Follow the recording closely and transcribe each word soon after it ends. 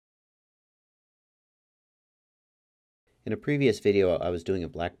In a previous video, I was doing a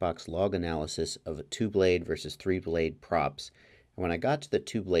black box log analysis of a 2-blade versus 3-blade props. And when I got to the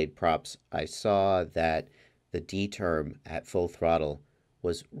 2-blade props, I saw that the D term at full throttle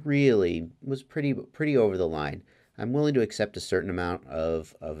was pretty over the line. I'm willing to accept a certain amount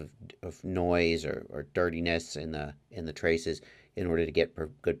of noise or dirtiness in the traces in order to get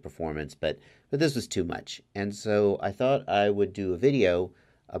good performance, but this was too much. And so I thought I would do a video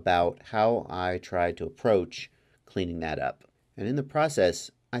about how I tried to approach cleaning that up. And in the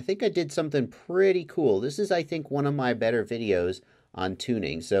process, I think I did something pretty cool. This is, I think, one of my better videos on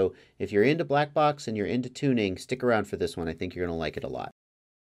tuning. So if you're into black box and you're into tuning, stick around for this one. I think you're going to like it a lot.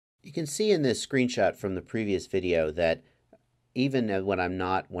 You can see in this screenshot from the previous video that even when I'm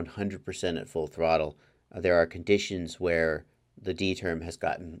not 100% at full throttle, there are conditions where the D term has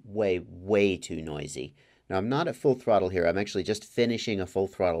gotten way too noisy. Now, I'm not at full throttle here. I'm actually just finishing a full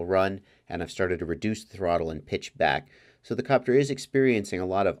throttle run, and I've started to reduce the throttle and pitch back. So the copter is experiencing a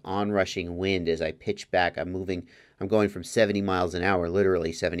lot of onrushing wind as I pitch back. I'm going from 70 miles an hour,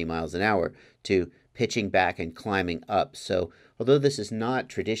 literally 70 miles an hour, to pitching back and climbing up. So although this is not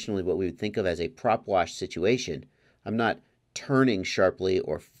traditionally what we would think of as a prop wash situation, I'm not turning sharply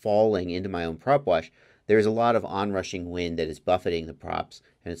or falling into my own prop wash. There's a lot of onrushing wind that is buffeting the props,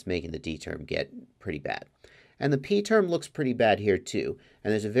 and it's making the D term get pretty bad. And the P term looks pretty bad here too.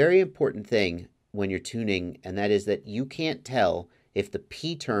 And there's a very important thing when you're tuning, and that is that you can't tell if the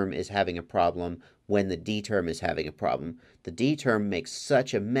P term is having a problem when the D term is having a problem. The D term makes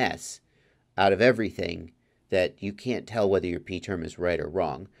such a mess out of everything that you can't tell whether your P term is right or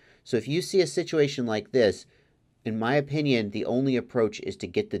wrong. So if you see a situation like this, in my opinion, the only approach is to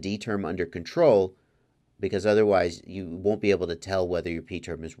get the D term under control, because otherwise you won't be able to tell whether your P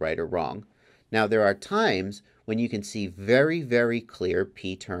term is right or wrong. Now, there are times when you can see very clear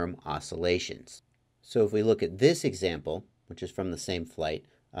P term oscillations. So if we look at this example, which is from the same flight,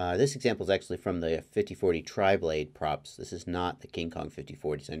 this example is actually from the 5040 tri-blade props. This is not the King Kong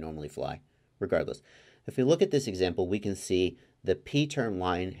 5040s I normally fly. Regardless, if we look at this example, we can see the P term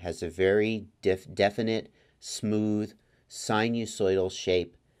line has a very definite, smooth, sinusoidal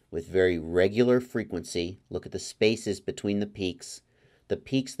shape with very regular frequency. Look at the spaces between the peaks. The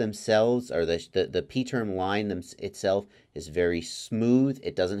peaks themselves, or the P term line itself, is very smooth.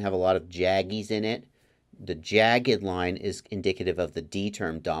 It doesn't have a lot of jaggies in it. The jagged line is indicative of the D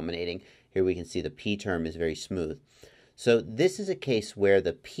term dominating. Here we can see the P term is very smooth. So this is a case where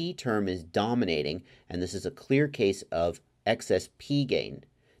the P term is dominating, and this is a clear case of excess P gain.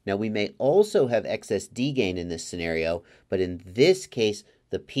 Now, we may also have excess D gain in this scenario, but in this case,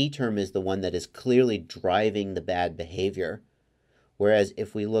 the P term is the one that is clearly driving the bad behavior. Whereas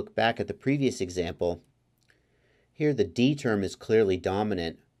if we look back at the previous example, here the D term is clearly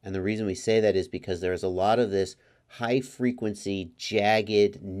dominant. And the reason we say that is because there's a lot of this high frequency,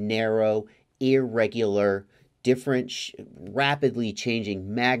 jagged, narrow, irregular, different, rapidly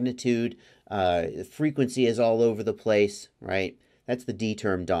changing magnitude. Frequency is all over the place, right? That's the D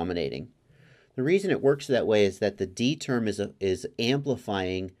term dominating. The reason it works that way is that the D term is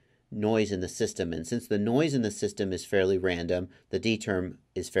amplifying noise in the system, and since the noise in the system is fairly random, the D term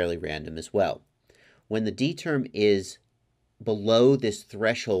is fairly random as well. When the D term is below this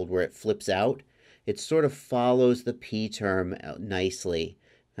threshold where it flips out, it sort of follows the P term nicely,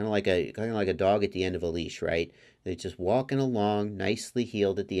 kind of like a dog at the end of a leash, right? They're just walking along, nicely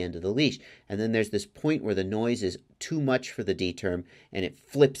heeled at the end of the leash, and then there's this point where the noise is too much for the D term, and it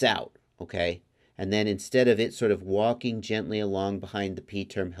flips out, okay? And then instead of it sort of walking gently along behind the P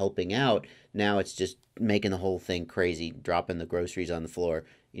term helping out, now it's just making the whole thing crazy, dropping the groceries on the floor,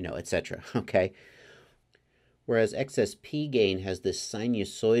 etc. Okay? Whereas excess P gain has this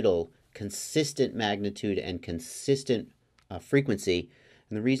sinusoidal, consistent magnitude and consistent frequency.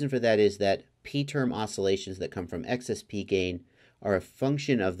 And the reason for that is that P term oscillations that come from excess P gain are a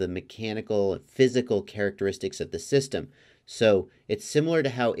function of the mechanical and physical characteristics of the system. So it's similar to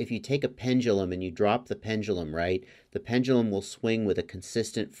how if you take a pendulum and you drop the pendulum, right, the pendulum will swing with a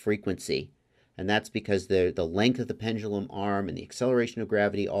consistent frequency. And that's because the length of the pendulum arm and the acceleration of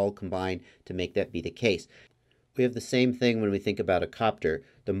gravity all combine to make that be the case. We have the same thing when we think about a copter.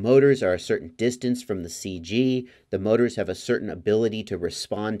 The motors are a certain distance from the CG. The motors have a certain ability to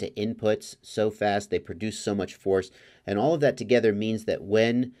respond to inputs so fast. They produce so much force. And all of that together means that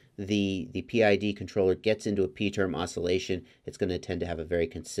when the PID controller gets into a P term oscillation, it's going to tend to have a very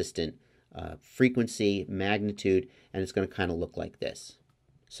consistent frequency, magnitude, and it's going to kind of look like this.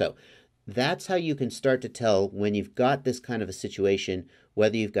 So that's how you can start to tell when you've got this kind of a situation,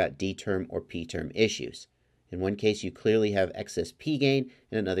 whether you've got D term or P term issues. In one case, you clearly have excess P gain.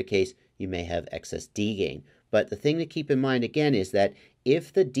 In another case, you may have excess D gain. But the thing to keep in mind again is that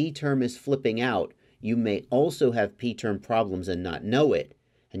if the D term is flipping out, you may also have P term problems and not know it.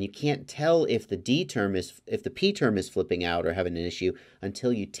 And you can't tell if the P term is flipping out or having an issue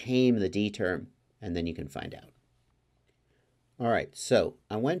until you tame the D term, and then you can find out. All right, so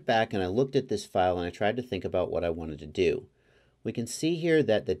I went back and I looked at this file and I tried to think about what I wanted to do. We can see here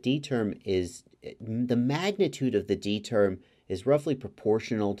that the D term is, the magnitude of the D term is roughly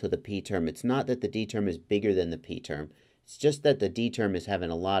proportional to the P term. It's not that the D term is bigger than the P term. It's just that the D term is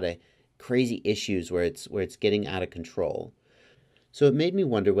having a lot of crazy issues where it's getting out of control. So it made me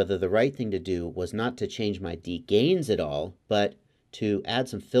wonder whether the right thing to do was not to change my D gains at all, but to add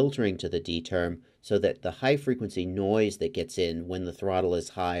some filtering to the D term so that the high frequency noise that gets in when the throttle is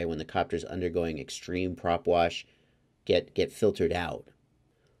high, when the copter is undergoing extreme prop wash, get filtered out.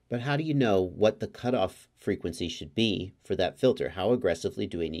 But how do you know what the cutoff frequency should be for that filter? How aggressively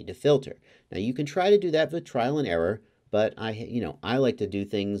do we need to filter? Now you can try to do that with trial and error, but I like to do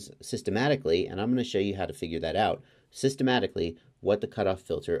things systematically, and I'm going to show you how to figure that out systematically, what the cutoff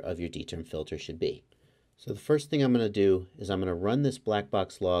filter of your D-term filter should be. So the first thing I'm going to do is I'm going to run this black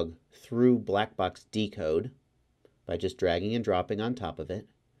box log through black box decode by just dragging and dropping on top of it.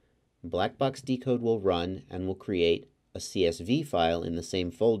 Black box decode will run and will create a CSV file in the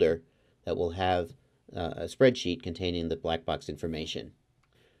same folder that will have a spreadsheet containing the black box information.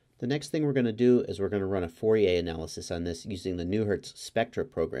 The next thing we're going to do is we're going to run a Fourier analysis on this using the Hertz spectra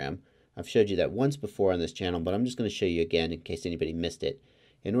program. I've showed you that once before on this channel, but I'm just going to show you again in case anybody missed it.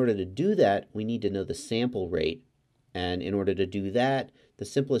 In order to do that, we need to know the sample rate, and in order to do that, the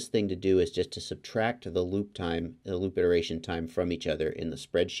simplest thing to do is just to subtract the loop iteration time from each other in the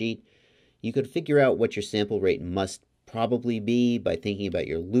spreadsheet. You could figure out what your sample rate must probably be by thinking about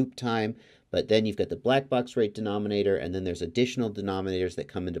your loop time, but then you've got the black box rate denominator, and then there's additional denominators that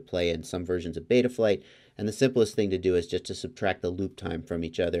come into play in some versions of Betaflight, and the simplest thing to do is just to subtract the loop time from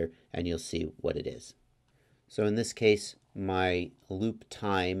each other, and you'll see what it is. So in this case, my loop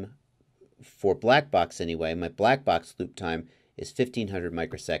time for black box anyway, my black box loop time is 1500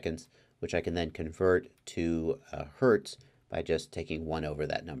 microseconds, which I can then convert to hertz by just taking 1 over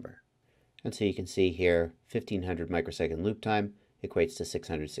that number. And so you can see here, 1500 microsecond loop time equates to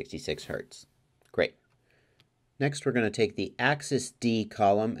 666 hertz. Great. Next, we're going to take the axis D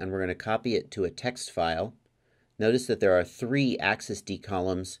column and we're going to copy it to a text file. Notice that there are 3 axis D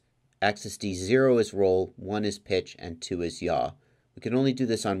columns. Axis D 0 is roll, 1 is pitch, and 2 is yaw. We can only do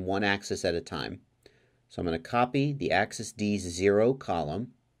this on one axis at a time. So I'm going to copy the axis D 0 column,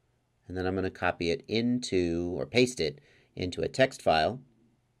 and then I'm going to copy it into, or paste it into a text file.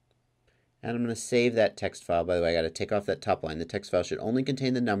 And I'm going to save that text file. By the way, I got to take off that top line. The text file should only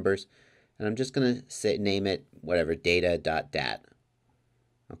contain the numbers, and I'm just going to name it whatever, data.dat.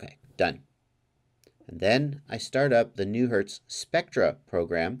 Okay, done. And then I start up the Hertz spectra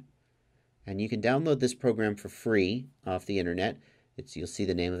program, and you can download this program for free off the internet. You'll see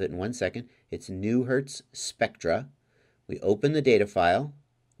the name of it in 1 second. It's Hertz spectra. We open the data file.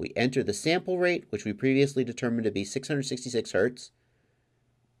 We enter the sample rate, which we previously determined to be 666 hertz.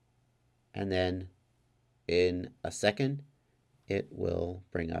 And then in a second, it will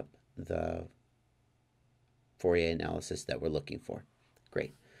bring up the Fourier analysis that we're looking for.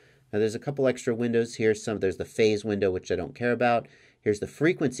 Great. Now there's a couple extra windows here. There's the phase window, which I don't care about. Here's the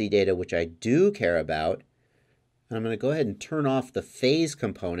frequency data, which I do care about. And I'm going to go ahead and turn off the phase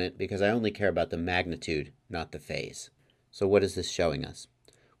component because I only care about the magnitude, not the phase. So what is this showing us?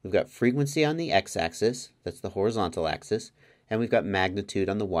 We've got frequency on the x-axis, that's the horizontal axis, and we've got magnitude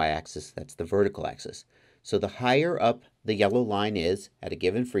on the y-axis, that's the vertical axis. So the higher up the yellow line is at a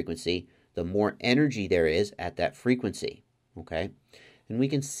given frequency, the more energy there is at that frequency. Okay? And we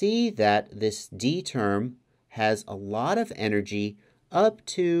can see that this D term has a lot of energy up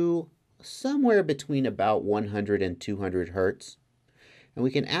to somewhere between about 100 and 200 hertz. And we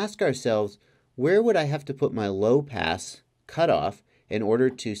can ask ourselves, where would I have to put my low pass cutoff in order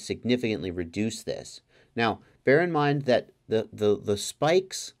to significantly reduce this? Now, bear in mind that the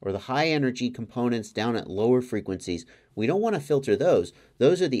spikes or the high energy components down at lower frequencies, we don't want to filter those.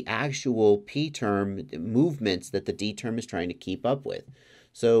 Those are the actual P term movements that the D term is trying to keep up with.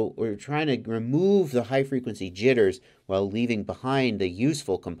 So we're trying to remove the high frequency jitters while leaving behind the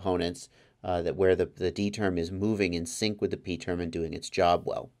useful components where the D term is moving in sync with the P term and doing its job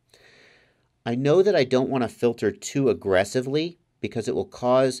well. I know that I don't want to filter too aggressively because it will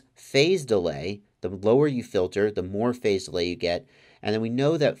cause phase delay. The lower you filter, the more phase delay you get. And then we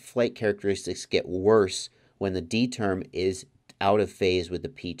know that flight characteristics get worse when the D term is out of phase with the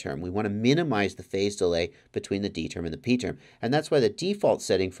P term. We want to minimize the phase delay between the D term and the P term. And that's why the default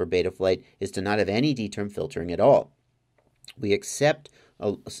setting for Betaflight is to not have any D term filtering at all. We accept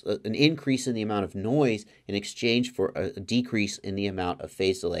an increase in the amount of noise in exchange for a decrease in the amount of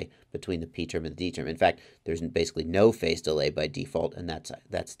phase delay between the P term and the D term. In fact, there's basically no phase delay by default, and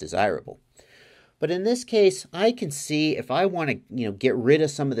that's desirable. But in this case, I can see if I want to get rid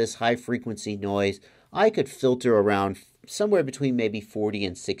of some of this high frequency noise, I could filter around somewhere between maybe 40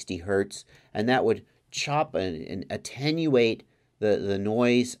 and 60 hertz, and that would chop and attenuate the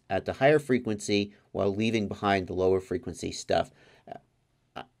noise at the higher frequency while leaving behind the lower frequency stuff.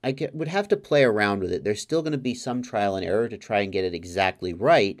 I would have to play around with it. There's still going to be some trial and error to try and get it exactly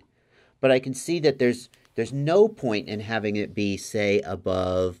right, but I can see that there's no point in having it be, say,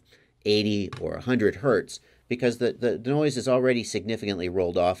 above 80 or 100 hertz because the noise is already significantly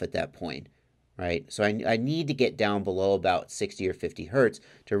rolled off at that point, right? So I need to get down below about 60 or 50 hertz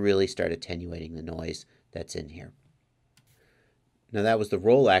to really start attenuating the noise that's in here. Now that was the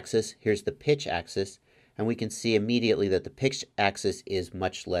roll axis. Here's the pitch axis. And we can see immediately that the pitch axis is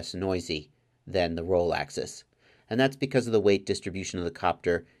much less noisy than the roll axis. And that's because of the weight distribution of the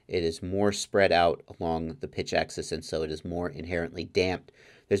copter. It is more spread out along the pitch axis, and so it is more inherently damped.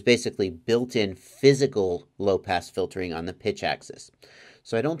 There's basically built-in physical low-pass filtering on the pitch axis.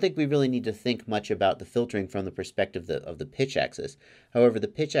 So I don't think we really need to think much about the filtering from the perspective of the pitch axis. However, the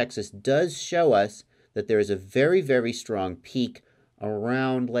pitch axis does show us that there is a very, very strong peak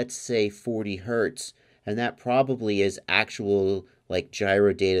around, let's say, 40 hertz. And that probably is actual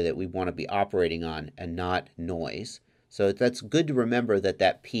gyro data that we want to be operating on and not noise. So that's good to remember that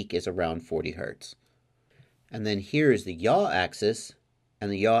that peak is around 40 hertz. And then here is the yaw axis,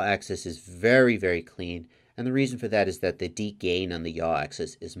 and the yaw axis is very, very clean. And the reason for that is that the D gain on the yaw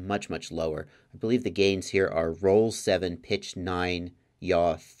axis is much, much lower. I believe the gains here are roll 7, pitch 9,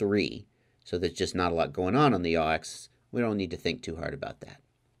 yaw 3. So there's just not a lot going on the yaw axis. We don't need to think too hard about that.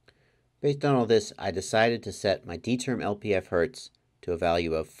 Based on all this, I decided to set my D-term LPF hertz to a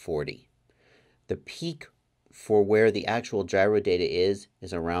value of 40. The peak for where the actual gyro data is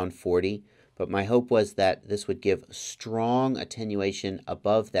around 40, but my hope was that this would give strong attenuation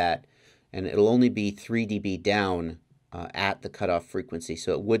above that, and it'll only be 3 dB down at the cutoff frequency,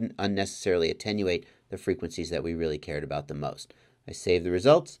 so it wouldn't unnecessarily attenuate the frequencies that we really cared about the most. I save the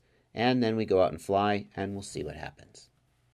results, and then we go out and fly, and we'll see what happens.